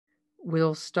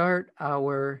We'll start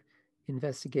our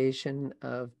investigation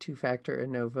of two-factor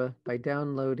ANOVA by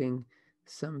downloading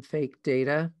some fake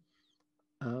data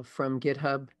from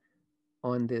GitHub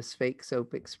on this fake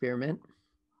soap experiment.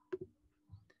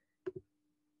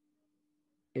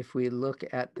 If we look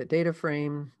at the data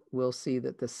frame, we'll see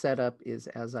that the setup is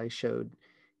as I showed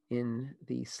in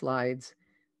the slides.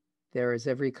 There is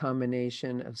every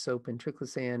combination of soap and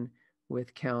triclosan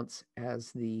with counts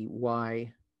as the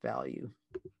Y value.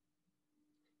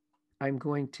 I'm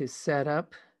going to set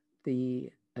up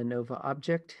the ANOVA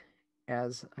object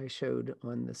as I showed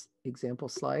on this example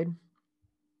slide.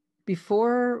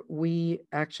 Before we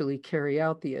actually carry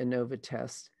out the ANOVA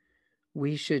test,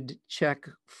 we should check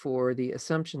for the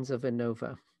assumptions of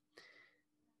ANOVA.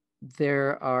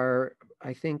 There are,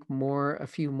 I think, a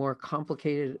few more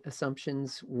complicated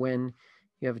assumptions when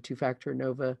you have a two-factor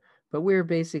ANOVA, but we're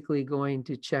basically going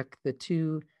to check the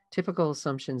two typical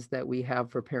assumptions that we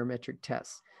have for parametric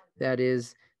tests. That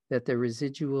is, that the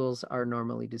residuals are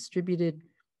normally distributed,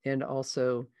 and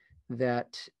also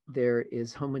that there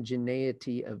is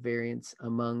homogeneity of variance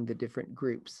among the different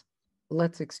groups.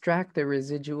 Let's extract the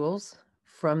residuals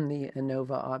from the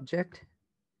ANOVA object.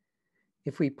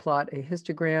 If we plot a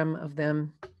histogram of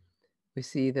them, we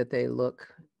see that they look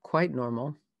quite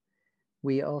normal.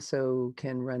 We also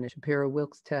can run a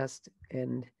Shapiro-Wilks test,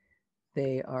 and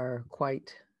they are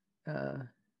quite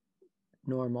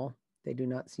normal. They do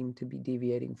not seem to be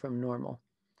deviating from normal.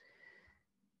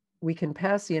 We can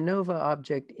pass the ANOVA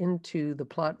object into the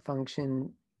plot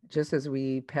function just as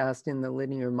we passed in the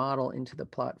linear model into the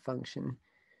plot function.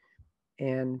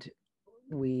 And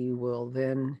we will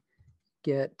then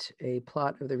get a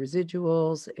plot of the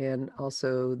residuals and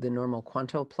also the normal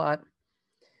quanto plot.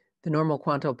 The normal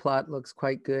quanto plot looks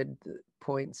quite good. The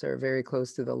points are very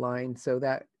close to the line, so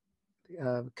that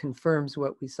confirms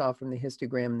what we saw from the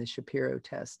histogram in the Shapiro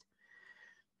test.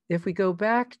 If we go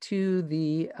back to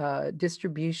the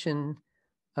distribution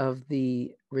of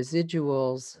the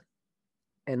residuals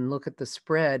and look at the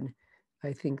spread,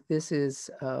 I think this is,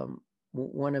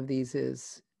 one of these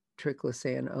is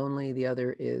triclosan only, the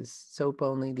other is soap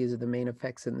only. These are the main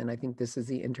effects, and then I think this is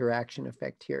the interaction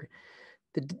effect here.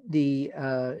 They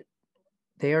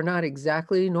are not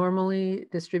exactly normally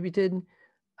distributed,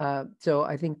 so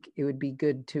I think it would be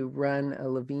good to run a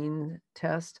Levine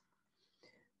test.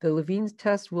 The Levine's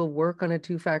test will work on a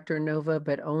two-factor ANOVA,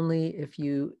 but only if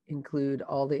you include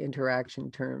all the interaction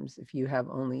terms. If you have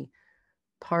only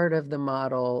part of the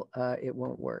model, it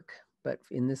won't work. But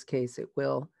in this case, it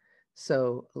will.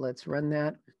 So let's run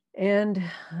that. And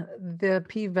the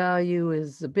p-value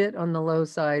is a bit on the low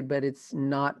side, but it's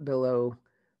not below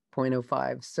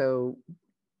 0.05. So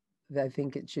I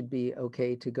think it should be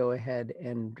okay to go ahead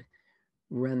and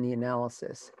run the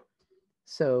analysis.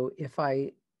 So if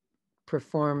I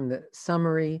perform the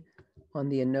summary on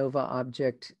the ANOVA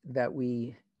object that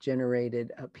we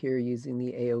generated up here using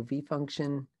the AOV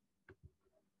function,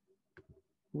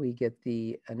 we get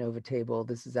the ANOVA table.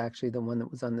 This is actually the one that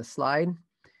was on the slide.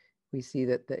 We see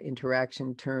that the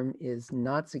interaction term is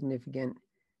not significant,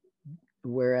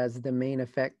 whereas the main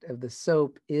effect of the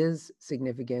soap is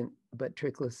significant, but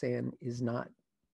triclosan is not